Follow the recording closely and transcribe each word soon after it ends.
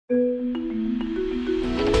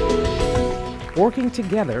working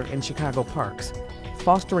together in Chicago parks,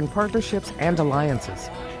 fostering partnerships and alliances.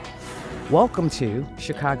 Welcome to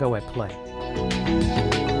Chicago at Play.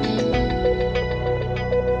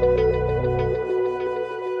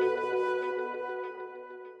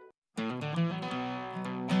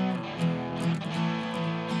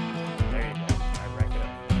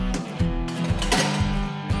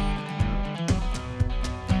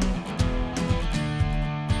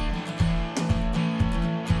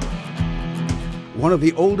 One of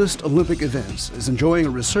the oldest Olympic events is enjoying a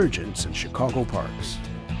resurgence in Chicago parks.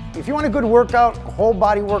 If you want a good workout, a whole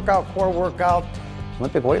body workout, core workout,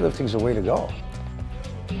 Olympic weightlifting is the way to go.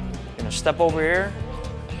 You're gonna step over here,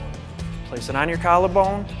 place it on your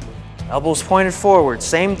collarbone, elbows pointed forward,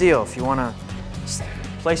 same deal. If you wanna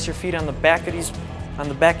place your feet on the back of these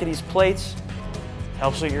plates,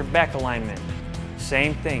 helps with your back alignment.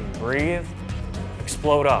 Same thing, breathe,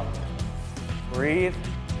 explode up. Breathe,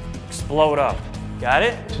 explode up. Got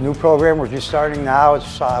it? It's a new program we're just starting now.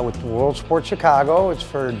 It's with World Sports Chicago. It's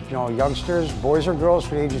for youngsters, boys or girls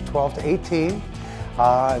from the ages 12 to 18.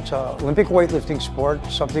 It's an Olympic weightlifting sport,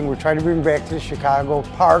 something we're trying to bring back to the Chicago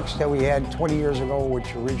parks that we had 20 years ago,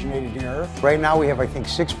 which originated here. Right now we have, I think,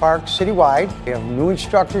 6 parks citywide. We have new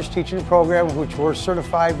instructors teaching the program, which were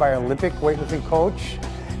certified by our Olympic weightlifting coach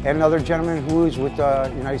and another gentleman who is with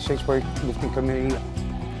the United States Weightlifting Committee.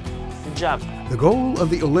 Good job. The goal of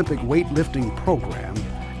the Olympic weightlifting program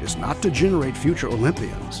is not to generate future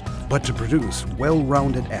Olympians, but to produce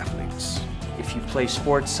well-rounded athletes. If you play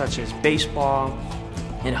sports such as baseball,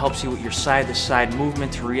 it helps you with your side-to-side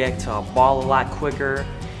movement to react to a ball a lot quicker.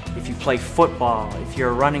 If you play football, if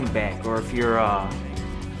you're a running back, or if you're an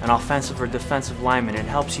offensive or defensive lineman, it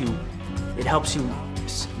helps you,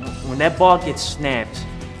 when that ball gets snapped,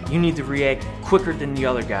 you need to react quicker than the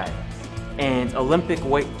other guy. And Olympic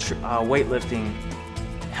weightlifting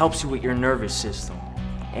helps you with your nervous system.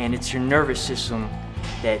 And it's your nervous system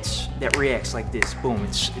that reacts like this, boom,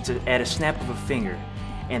 it's at a snap of a finger.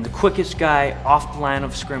 And the quickest guy off the line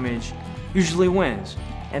of scrimmage usually wins.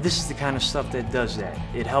 And this is the kind of stuff that does that.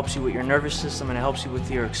 It helps you with your nervous system and it helps you with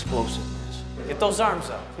your explosiveness. Get those arms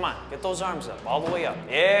up, come on, get those arms up, all the way up.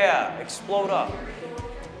 Yeah, explode up.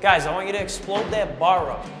 Guys, I want you to explode that bar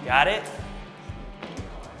up, got it?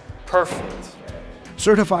 Perfect.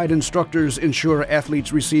 Certified instructors ensure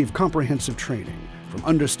athletes receive comprehensive training, from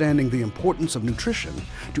understanding the importance of nutrition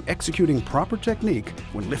to executing proper technique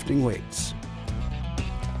when lifting weights.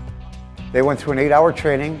 They went through an 8-hour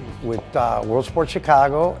training with World Sports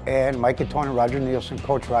Chicago and Mike Gattone and Roger Nielsen,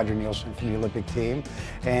 Coach Roger Nielsen from the Olympic team.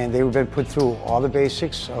 And they've been put through all the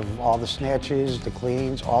basics of all the snatches, the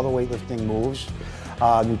cleans, all the weightlifting moves,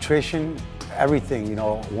 nutrition, everything,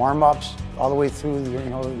 warm-ups, all the way through the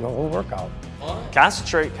whole workout.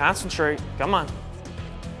 Concentrate, concentrate, come on.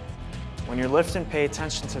 When you're lifting, pay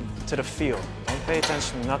attention to the feel. Don't pay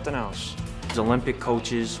attention to nothing else. The Olympic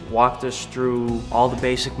coaches walked us through all the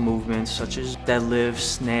basic movements such as deadlifts,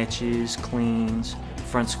 snatches, cleans,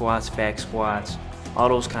 front squats, back squats, all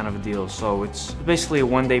those kind of deals. So it's basically a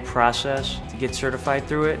one-day process to get certified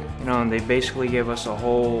through it. And they basically gave us a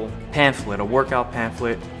whole pamphlet, a workout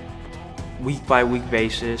pamphlet, week-by-week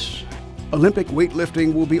basis. Olympic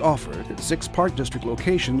weightlifting will be offered at 6 Park District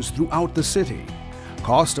locations throughout the city.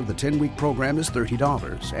 Cost of the 10-week program is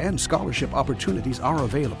 $30, and scholarship opportunities are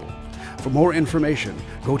available. For more information,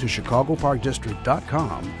 go to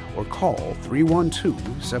chicagoparkdistrict.com or call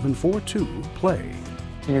 312-742-PLAY.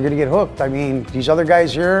 And you're going to get hooked. I mean, these other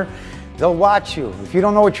guys here, they'll watch you. If you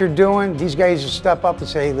don't know what you're doing, these guys will step up and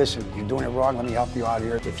say, hey, listen, you're doing it wrong, let me help you out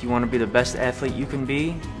here. If you want to be the best athlete you can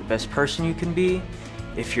be, the best person you can be,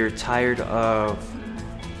 if you're tired of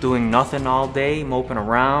doing nothing all day, moping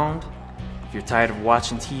around, if you're tired of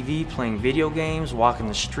watching TV, playing video games, walking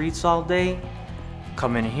the streets all day,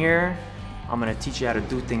 come in here. I'm gonna teach you how to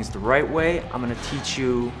do things the right way. I'm gonna teach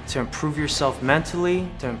you to improve yourself mentally,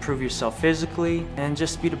 to improve yourself physically, and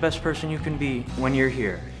just be the best person you can be when you're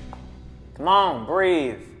here. Come on,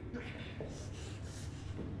 breathe.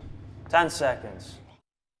 10 seconds.